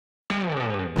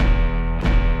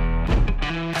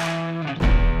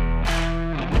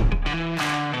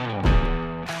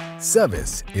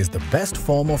Service is the best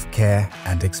form of care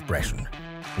and expression.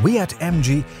 We at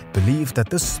MG believe that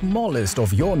the smallest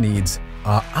of your needs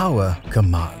are our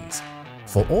commands.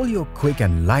 For all your quick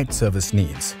and light service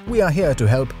needs, we are here to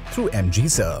help through MG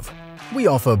Serve. We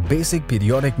offer basic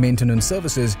periodic maintenance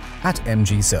services at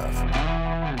MG Serve.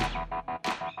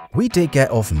 We take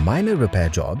care of minor repair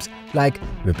jobs like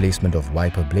replacement of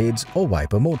wiper blades or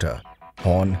wiper motor,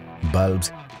 horn,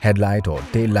 bulbs, headlight or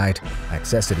tail light,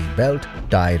 accessory belt,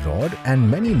 tie rod and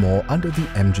many more under the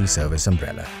MG Service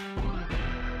umbrella.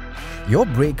 Your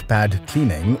brake pad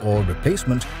cleaning or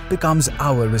replacement becomes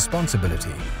our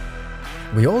responsibility.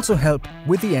 We also help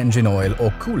with the engine oil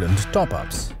or coolant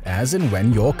top-ups as and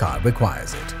when your car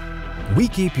requires it. We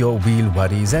keep your wheel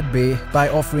worries at bay by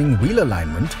offering wheel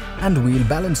alignment and wheel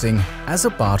balancing as a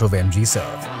part of MG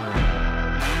Serve.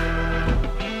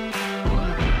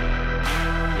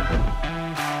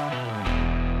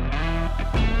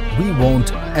 We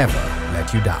won't ever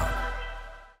let you down.